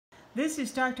This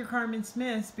is Dr. Karmen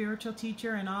Smith, spiritual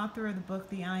teacher and author of the book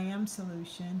The I Am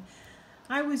Solution.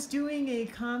 I was doing a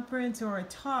conference or a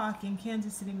talk in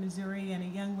Kansas City, Missouri, and a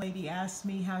young lady asked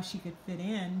me how she could fit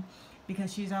in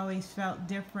because she's always felt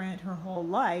different her whole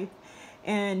life,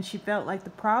 and she felt like the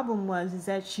problem was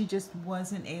that she just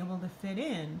wasn't able to fit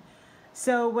in.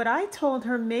 So what I told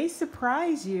her may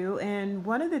surprise you, and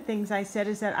one of the things I said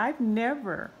is that I've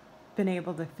never been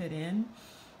able to fit in.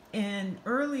 And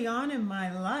early on in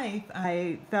my life,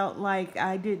 I felt like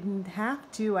I didn't have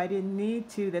to, I didn't need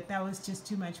to, that was just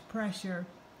too much pressure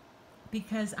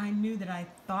because I knew that I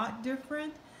thought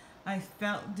different, I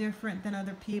felt different than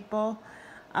other people,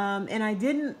 and I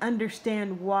didn't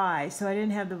understand why. So I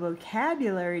didn't have the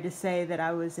vocabulary to say that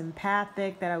I was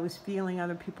empathic, that I was feeling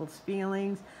other people's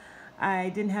feelings. I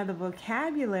didn't have the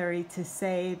vocabulary to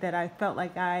say that I felt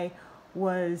like I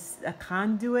was a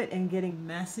conduit and getting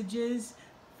messages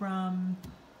from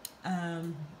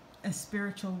a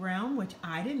spiritual realm, which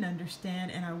I didn't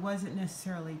understand, and I wasn't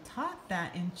necessarily taught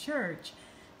that in church.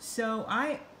 So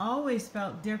I always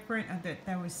felt different, or that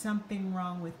there was something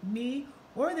wrong with me,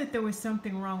 or that there was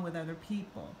something wrong with other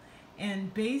people.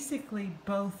 And basically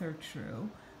both are true.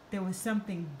 There was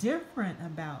something different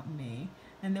about me,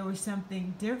 and there was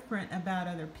something different about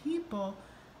other people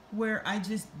where I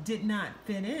just did not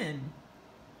fit in.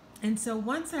 And so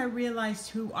once I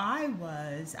realized who I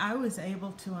was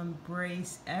able to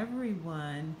embrace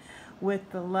everyone with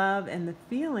the love and the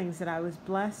feelings that I was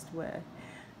blessed with.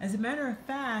 As a matter of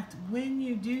fact, when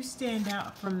you do stand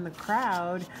out from the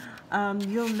crowd,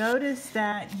 you'll notice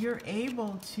that you're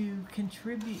able to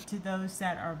contribute to those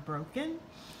that are broken,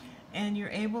 and you're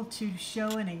able to show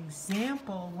an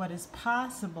example of what is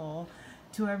possible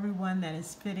to everyone that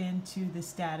is fit into the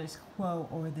status quo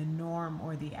or the norm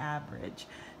or the average.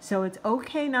 So it's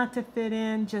okay not to fit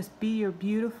in, just be your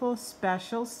beautiful,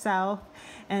 special self.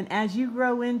 And as you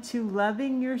grow into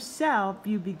loving yourself,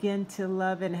 you begin to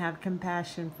love and have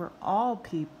compassion for all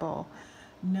people,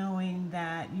 knowing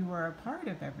that you are a part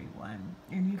of everyone.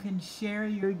 And you can share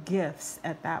your gifts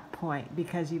at that point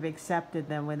because you've accepted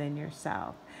them within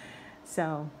yourself.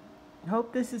 So I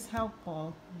hope this is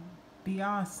helpful. Be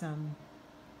awesome.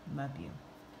 Love you.